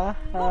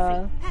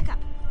 Morphe, pack up.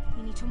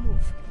 We need to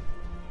move.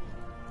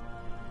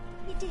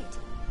 He did.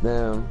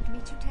 Damn. Told me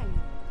to tell you.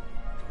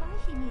 Why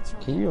he needs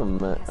your Can you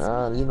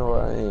imagine? You know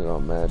what? I ain't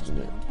gonna imagine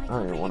it.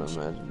 I ain't want to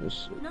imagine this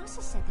shit.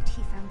 Narcissus said that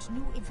he found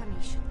new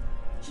information.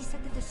 He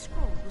said that the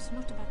scroll was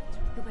not about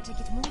you better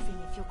get moving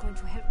if you're going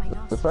to help my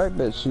Narcissus. The fact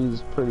that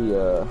she's pretty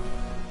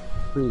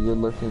good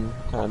looking,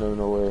 kind of in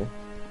a way,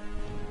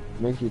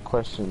 makes you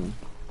question,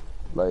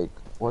 like,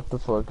 what the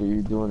fuck are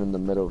you doing in the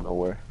middle of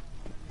nowhere?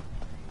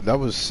 That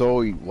was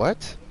so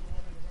what?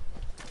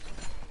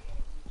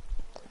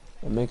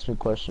 It makes me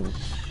question.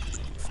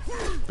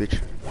 Bitch.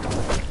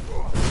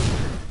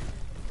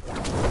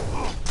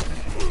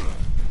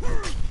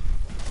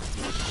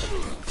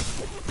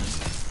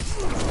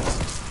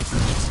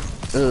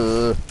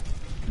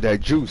 That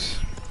juice.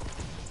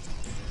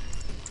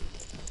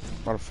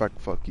 Matter of fact,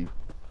 fuck you.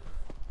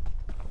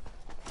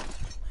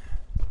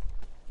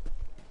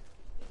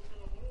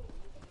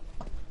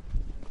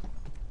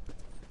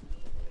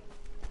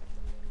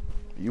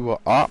 You a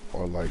op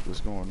or like what's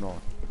going on?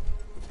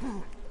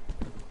 No,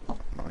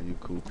 you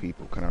cool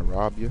people. Can I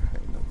rob you?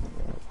 Ain't nothing to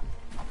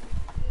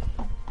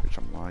rob. Bitch,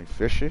 I'm lying.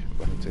 Fisher?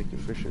 Let me take your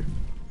Fisher.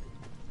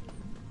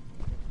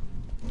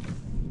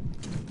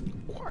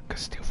 Oh, I could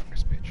steal from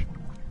this bitch.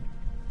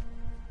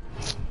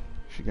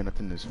 She got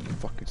nothing to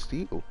fucking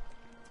steal.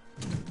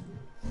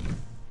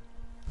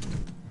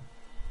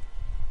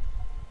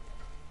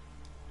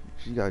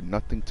 She got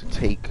nothing to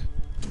take.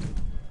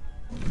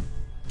 Oh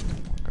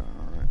my god,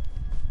 alright.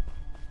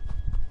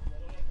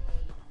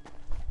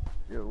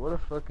 Yo, what a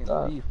fucking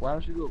thief. Why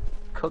don't you go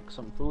cook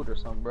some food or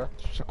something, bro?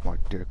 Suck my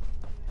dick.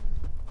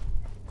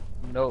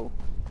 No.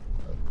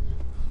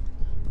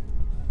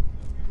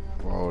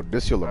 Oh,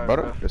 this your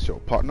brother? This your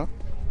partner?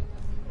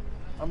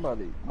 I'm about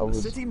to... The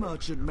city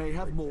merchant may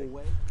have more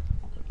way.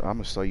 I'm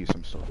gonna sell you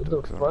some stuff.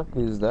 What the fuck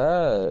is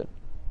that?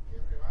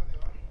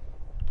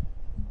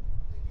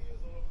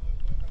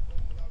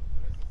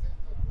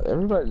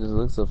 Everybody just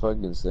looks the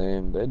fucking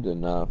same. They did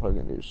not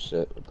fucking do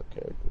shit with the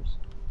characters.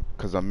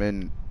 Cause I'm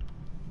in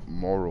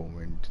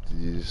Morrowind,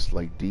 it's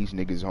like these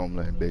niggas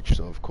homeland, bitch.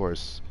 So of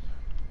course,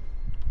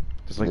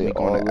 just like me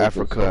going to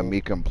Africa and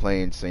me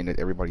complain saying that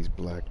everybody's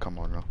black. Come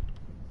on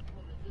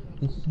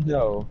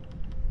now.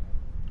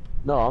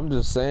 No, I'm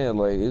just saying,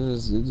 like, it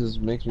just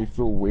makes me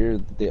feel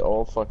weird that they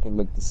all fucking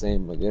look the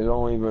same. Like, it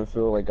don't even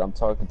feel like I'm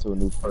talking to a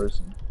new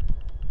person.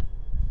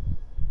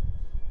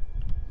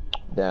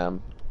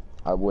 Damn,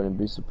 I wouldn't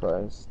be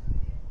surprised.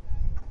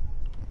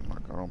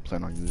 I don't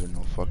plan on using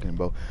no fucking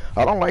bow.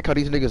 I don't like how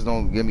these niggas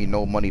don't give me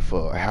no money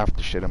for half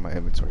the shit in my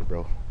inventory,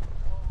 bro.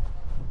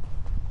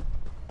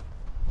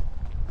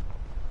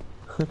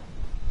 That's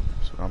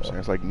what I'm saying.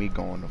 It's like me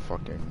going to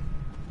fucking...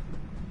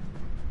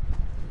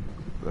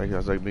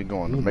 It's like me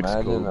going to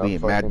Mexico, being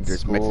mad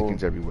there's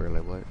Mexicans everywhere,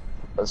 like what?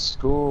 A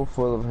school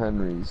full of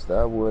Henrys,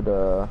 that would,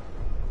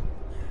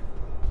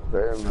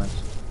 very much...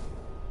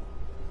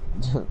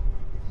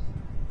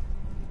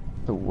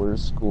 the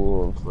worst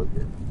school of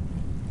fucking...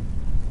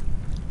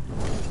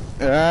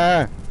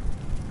 Ah!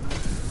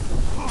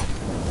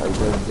 Like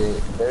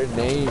they're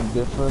named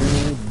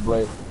differently,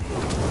 but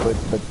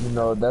you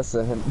know that's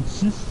a him.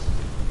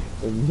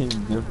 They're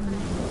named differently.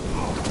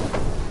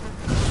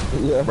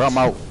 Yeah. Bro, I'm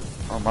out.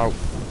 I'm out.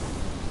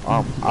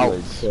 I'm out.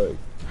 Like,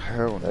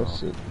 hell no. That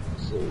shit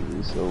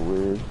so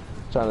weird.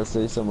 Trying to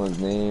say someone's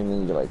name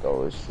and you're like,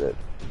 oh shit,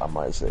 I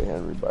might say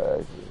Henry by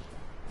accident.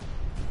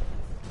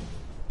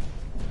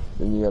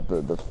 Then you got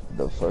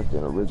the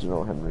fucking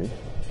original Henry.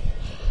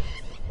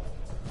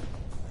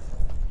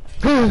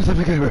 Hey,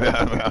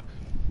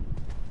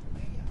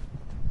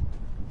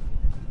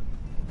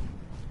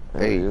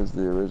 here's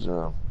the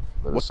original.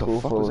 What the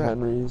school fuck full was of that?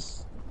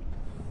 Henrys.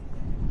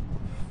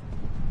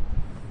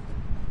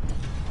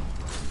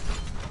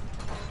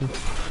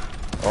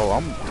 Oh,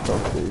 I'm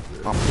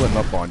putting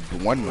up on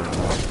one right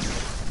now.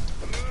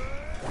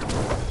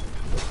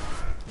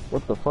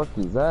 What the fuck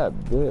is that?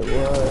 What?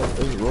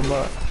 This is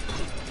robot.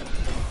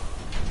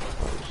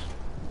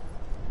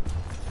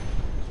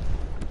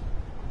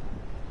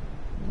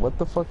 What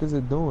the fuck is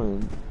it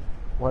doing?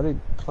 Why did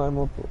it climb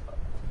up?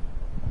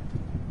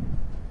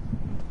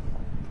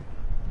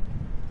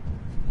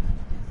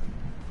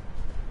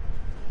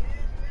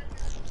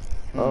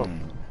 Oh.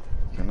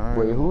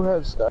 Wait, who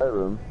has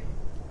Skyrim?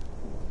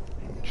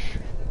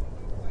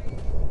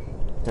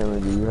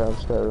 Henry, do you have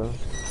Skyrim?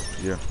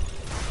 Yeah.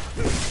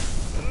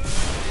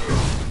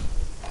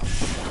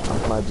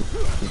 I might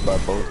just buy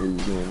both of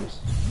these games.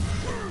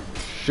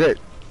 Shit.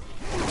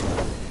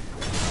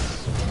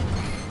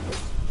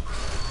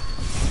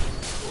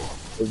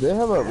 If they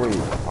have a wait,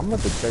 I'm about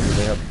to check if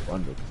they have a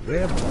bundle. If they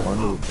have a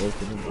bundle with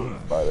both of them, I'm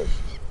gonna buy this.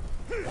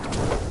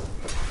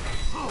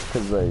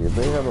 Cause like if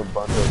they have a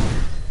bundle,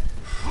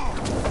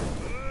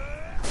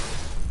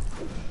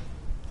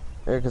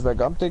 yeah. Cause like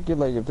I'm thinking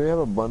like if they have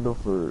a bundle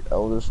for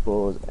Elder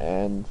Scrolls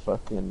and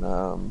fucking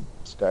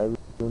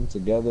Skyrim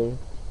together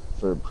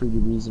for a pretty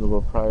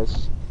reasonable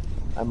price,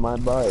 I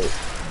might buy it,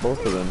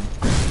 both of them,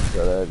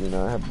 so that you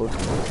know I have both of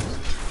them.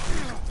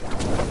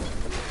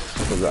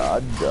 Cause I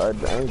ain't doing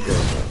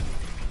that.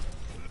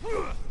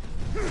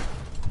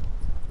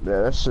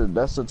 Yeah,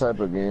 that's the type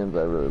of games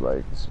I really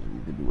like, so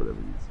you can do whatever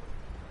you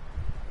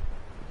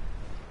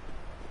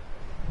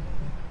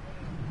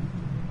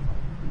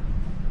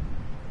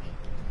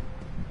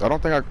I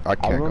don't think I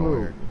can't go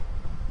here.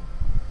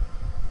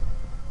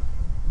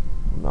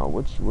 No,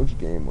 which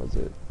game was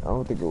it? I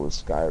don't think it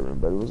was Skyrim,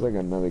 but it was like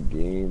another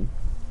game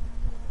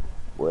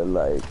where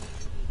like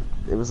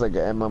it was like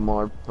an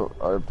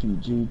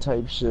MMORPG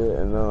type shit,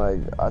 and then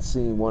like I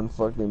seen one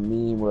fucking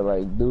meme where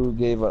like dude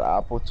gave an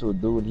apple to a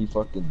dude and he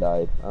fucking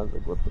died. I was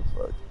like, what the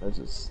fuck? That's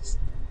just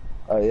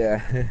oh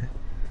yeah,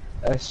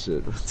 that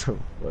shit. What the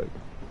fuck?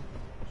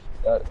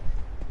 That.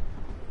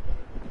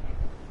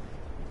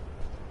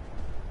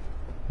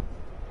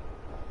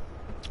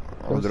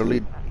 Oh, literally,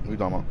 what are you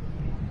talking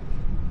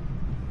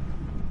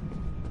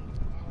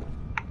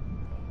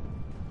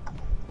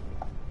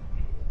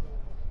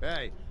about?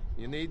 Hey,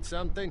 you need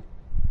something?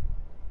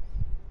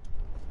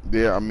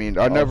 Yeah, I mean,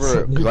 I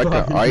never, cause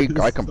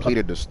I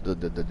completed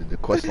the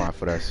quest line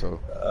for that, so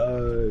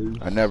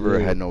I never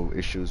had no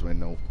issues with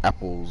no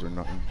apples or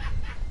nothing.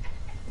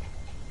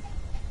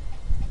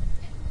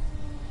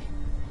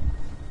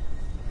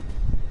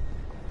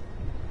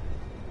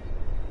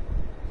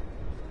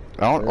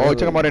 Oh, you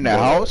talking about in the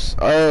house?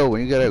 Oh,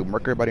 when you gotta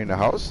murk everybody in the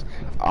house?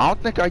 I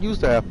don't think I used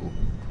the apple.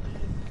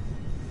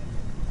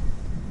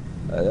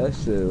 That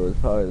shit was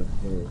probably the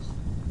first.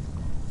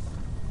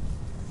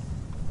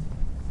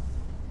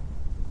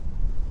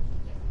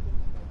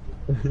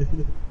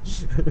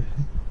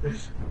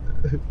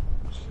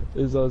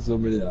 There's also so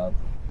many apples.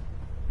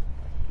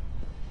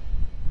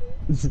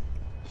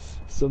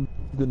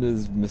 Something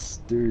is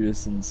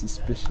mysterious and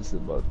suspicious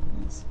about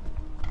these.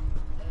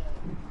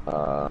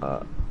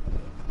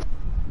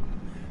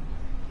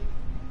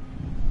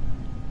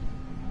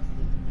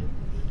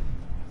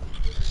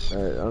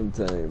 Alright, I'm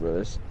telling you,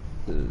 bro.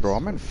 Bro,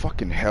 I'm in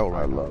fucking hell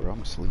right now, bro.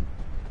 I'm asleep.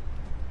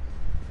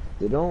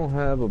 They don't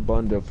have a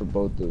bundle for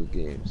both those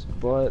games,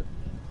 but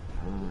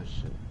oh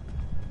shit.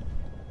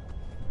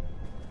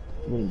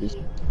 I'm gonna be.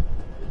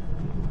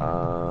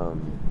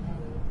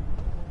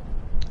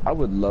 I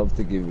would love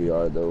to give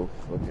VR though.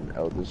 Fucking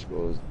Elder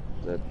Scrolls.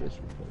 That bitch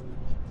would probably.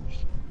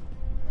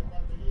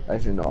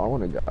 Actually, no. I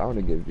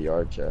wanna give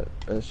VR chat.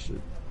 That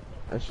shit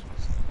is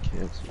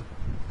cancer.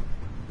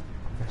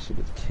 That shit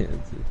is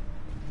cancer.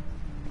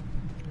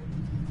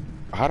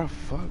 How the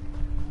fuck?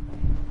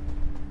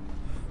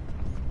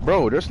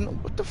 Bro, there's no...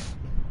 What the f...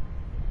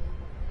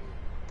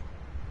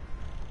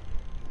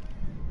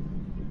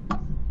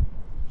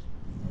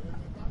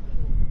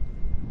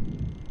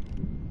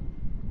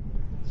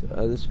 So,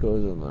 Elder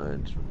Scrolls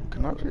Online.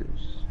 Can I...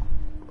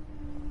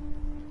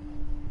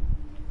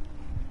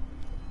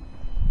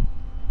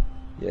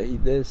 Yeah, he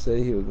did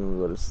say he was gonna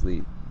go to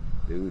sleep.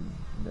 Dude,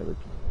 never came.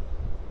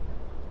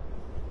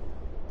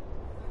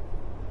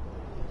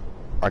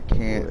 I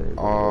can't.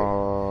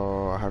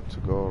 I have to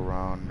go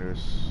around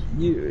this.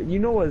 You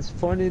know what's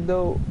funny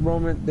though,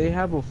 Roman? They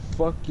have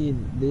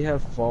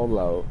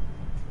Fallout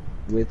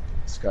with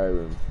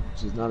Skyrim,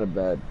 which is not a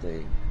bad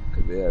thing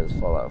because it has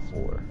Fallout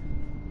 4.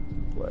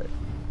 But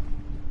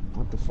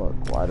what the fuck?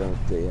 Why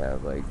don't they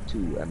have like 2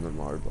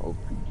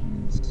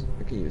 MMORPGs?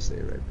 I can't even say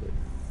it right, but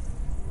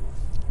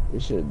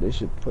they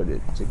should put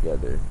it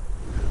together.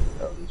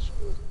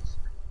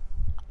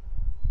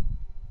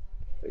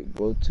 Like,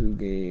 go 2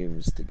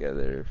 games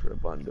together for a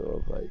bundle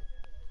of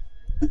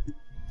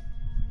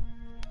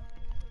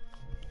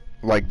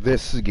like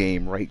this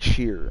game right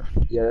here.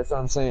 Yeah, that's what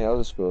I'm saying.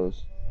 Elder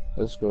Scrolls.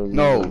 Elder Scrolls.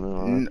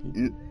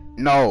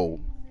 No.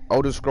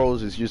 Elder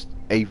Scrolls is just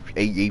a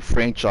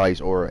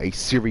franchise or a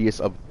series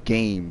of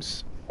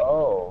games.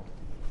 Oh.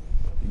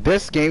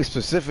 This game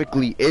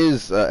specifically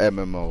is a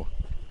MMO.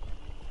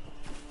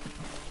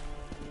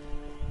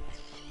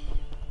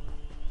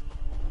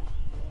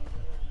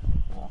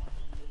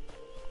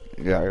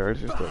 Yeah, it's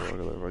just a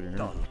regular version.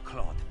 Dull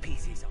clawed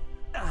pieces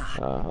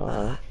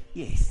of...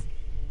 Yes.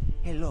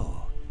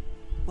 Hello.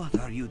 What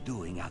are you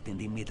doing out in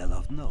the middle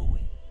of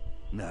nowhere?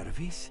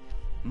 Nervous?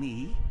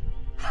 Me?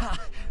 Ha!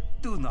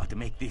 Do not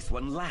make this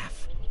one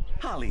laugh.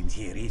 Hollins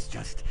here is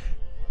just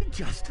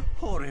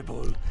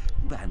horrible.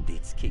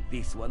 Bandits kick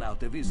this one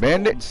out of his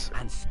Bandits?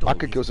 home and stole I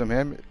could kill some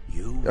bandits.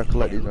 I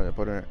collect these and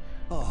put it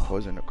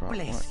poison the crop.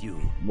 Bless you.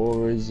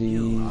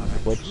 Morzy,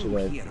 what should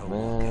I do?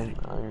 Man,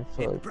 I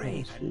feel like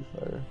playing Street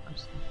Fighter.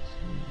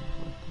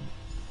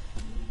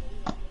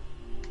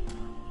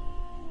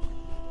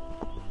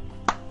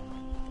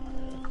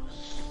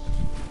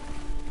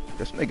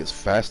 This nigga's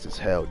fast as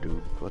hell,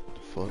 dude. What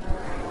the fuck?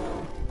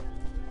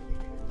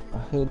 I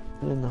hit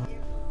in the...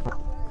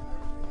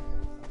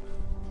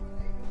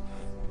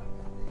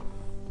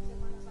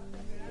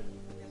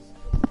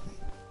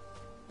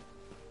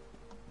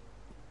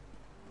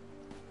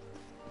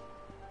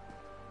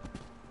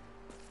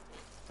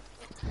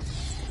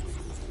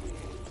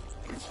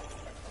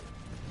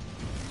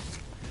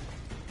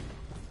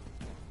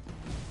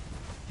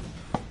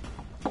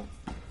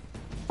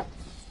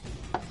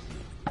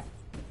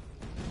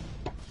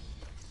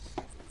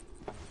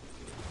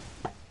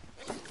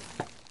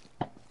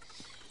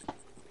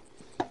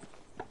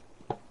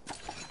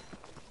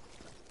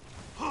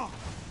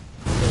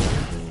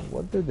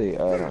 What did they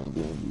add on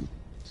D&D?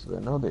 So I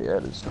know they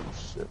added some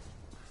shit.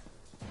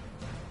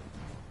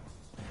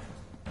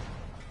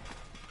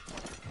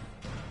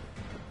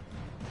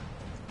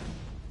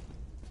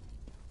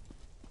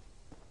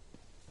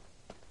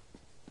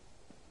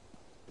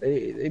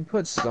 They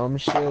put some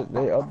shit,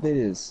 they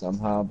updated it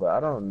somehow, but I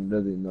don't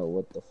really know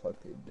what the fuck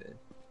they did.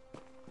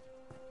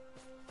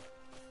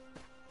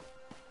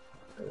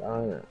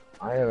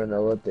 I don't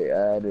know what they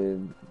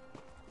added.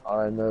 All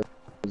I know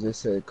is they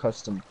said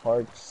custom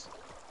parts.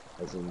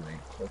 As in,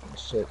 like, fucking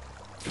shit.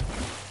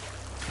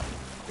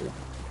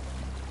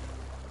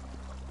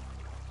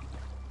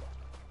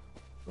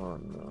 Oh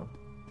no.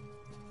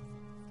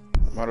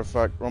 Matter of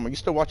fact, Roman, you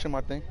still watching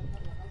my thing?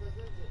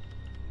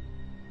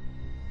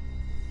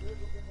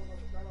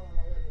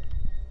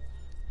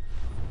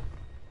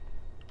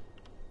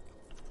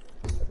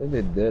 think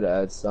they did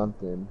add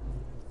something.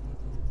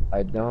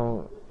 I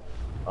don't.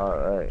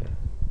 Alright.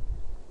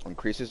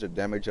 Increases the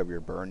damage of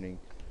your burning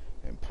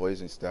and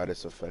poison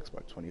status effects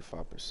by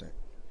 25%.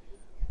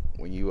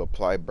 When you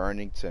apply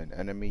burning to an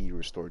enemy, you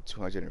restore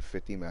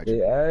 250 magic.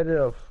 They added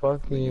a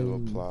fucking. When you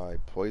apply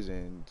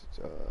poison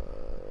to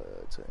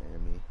an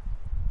enemy.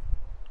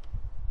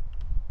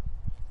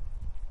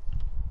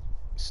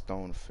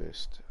 Stone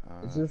Fist.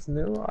 Is this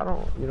new? I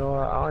don't. You know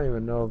what? I don't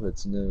even know if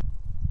it's new.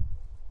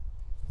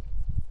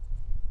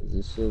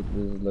 This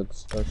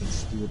looks fucking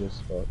stupid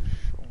as fuck.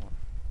 Sure.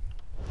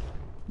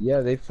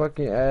 Yeah, they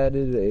fucking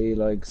added a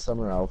like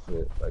summer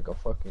outfit, like a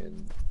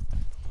fucking.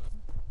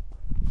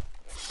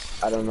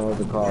 I don't know what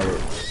to call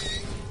it.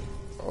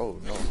 Oh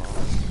no,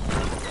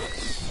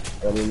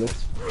 But it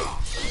looks.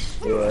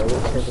 Yeah, it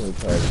looks fucking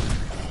retarded.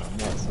 I'm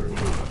not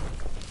serious.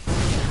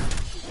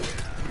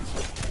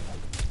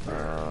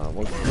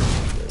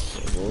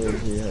 What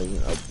he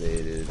hasn't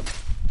updated.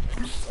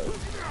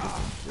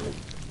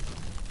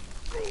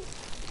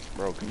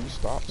 Bro, can you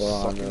stop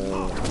sucking?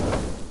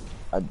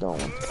 I don't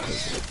want to take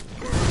it.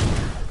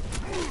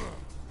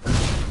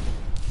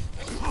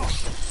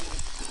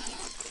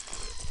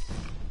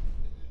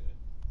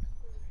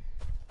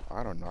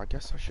 I don't know. I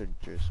guess I should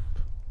just.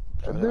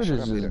 That dude is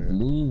just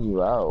bleeding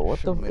you out.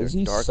 What the? Is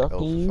he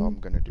sucking you? I'm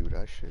gonna do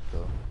that shit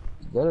though.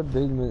 Is that a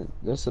big?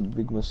 That's a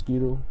big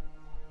mosquito.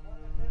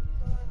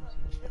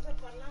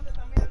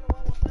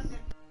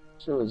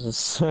 She was just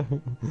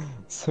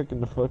sucking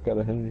the fuck out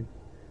of Henry.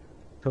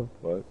 What the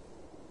fuck?